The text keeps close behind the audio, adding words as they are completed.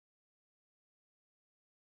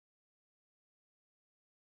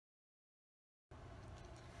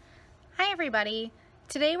Hi everybody!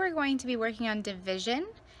 Today we're going to be working on division,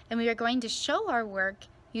 and we are going to show our work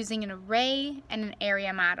using an array and an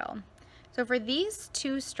area model. So for these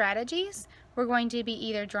two strategies, we're going to be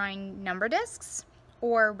either drawing number discs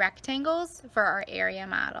or rectangles for our area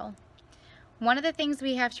model. One of the things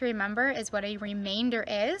we have to remember is what a remainder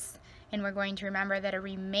is, and we're going to remember that a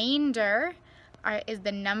remainder is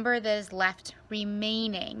the number that is left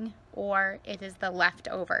remaining, or it is the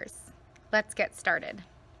leftovers. Let's get started.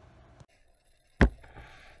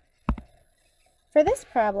 For this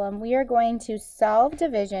problem, we are going to solve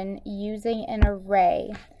division using an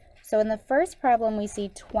array. So in the first problem, we see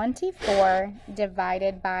 24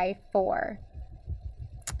 divided by 4.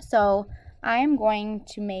 So I'm going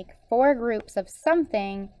to make 4 groups of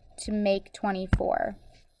something to make 24.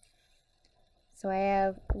 So I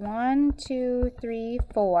have 1, 2, 3,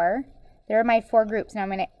 4. There are my 4 groups. Now I'm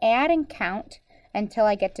going to add and count until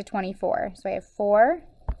I get to 24. So I have 4,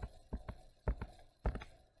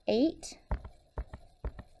 8,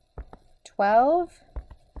 12,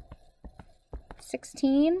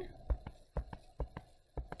 16,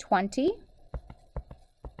 20,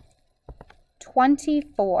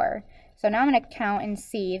 24. So now I'm going to count and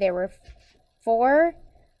see. There were 4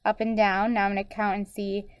 up and down. Now I'm going to count and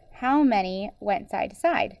see how many went side to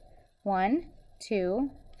side. 1, 2,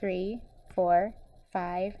 3, 4,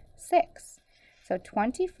 5, 6. So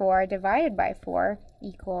 24 divided by 4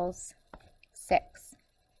 equals 6.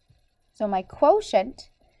 So my quotient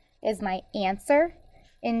is my answer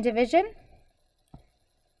in division.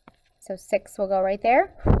 So 6 will go right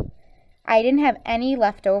there. I didn't have any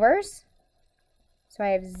leftovers, so I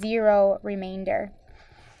have 0 remainder.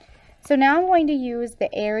 So now I'm going to use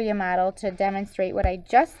the area model to demonstrate what I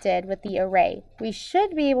just did with the array. We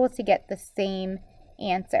should be able to get the same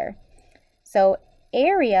answer. So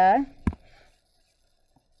area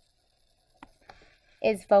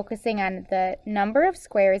is focusing on the number of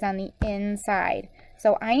squares on the inside.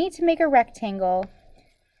 So I need to make a rectangle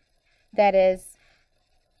that is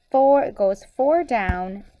goes 4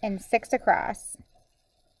 down and 6 across.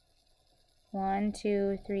 1,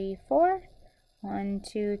 2, 3, 4. 1,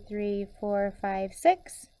 2, 3, 4, 5,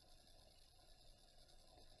 6.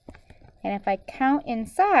 And if I count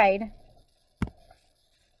inside,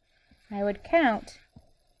 I would count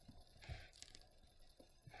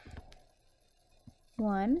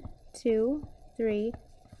 1, 2, 3,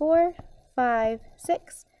 4, 5,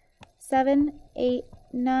 6, 7, 8,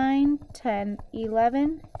 9, 10,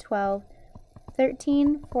 11, 12,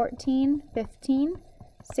 13, 14, 15,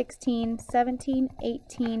 16, 17,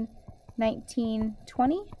 18, 19,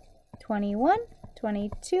 20, 21,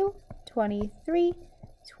 22, 23,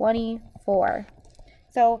 24.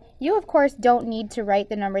 So you of course don't need to write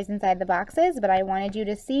the numbers inside the boxes, but I wanted you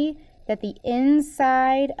to see that the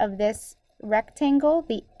inside of this rectangle,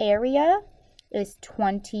 the area, is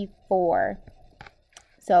 24.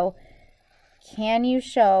 So can you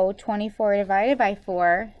show 24 divided by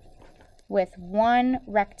 4 with one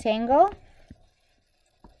rectangle?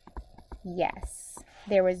 Yes.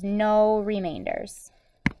 There was no remainders.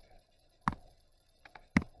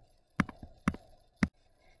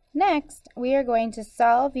 Next, we are going to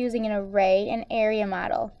solve using an array and area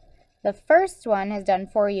model. The first one is done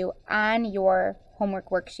for you on your homework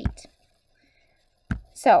worksheet.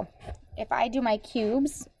 So, if I do my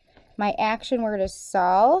cubes, my action word is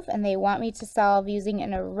solve, and they want me to solve using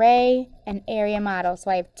an array and area model.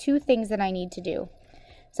 So I have 2 things that I need to do.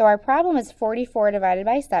 So our problem is 44 divided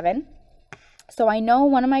by 7. So I know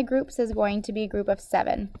one of my groups is going to be a group of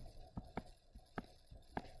 7.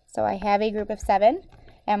 So I have a group of 7,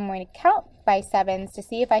 and I'm going to count by 7s to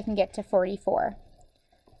see if I can get to 44.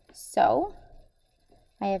 So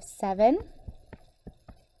I have 7,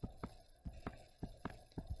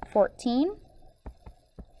 14,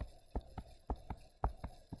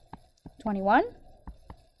 21,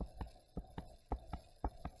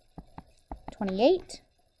 28,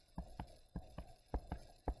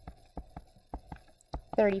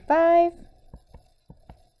 35,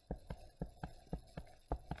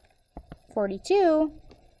 42.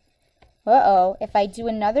 Uh-oh, if I do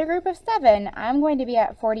another group of 7, I'm going to be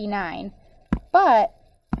at 49. But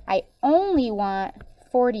I only want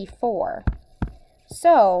 44.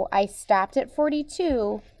 So I stopped at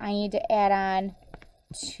 42. I need to add on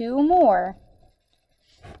 2 more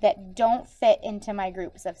that don't fit into my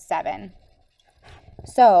groups of 7.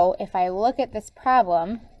 So if I look at this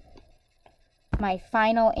problem, my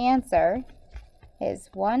final answer is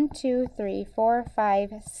 1, 2, 3, 4,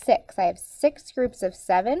 5, 6. I have 6 groups of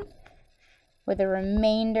 7 with a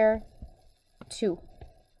remainder 2.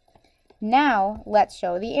 Now let's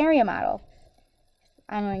show the area model.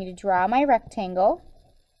 I'm going to draw my rectangle.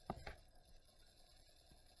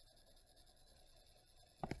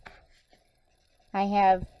 I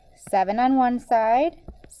have 7 on one side,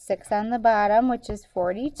 6 on the bottom, which is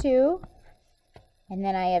 42. And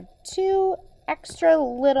then I have 2 extra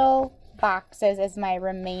little boxes as my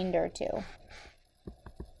remainder 2.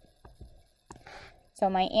 So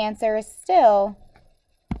my answer is still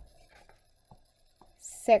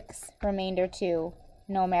 6 remainder 2,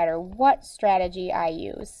 no matter what strategy I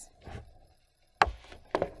use.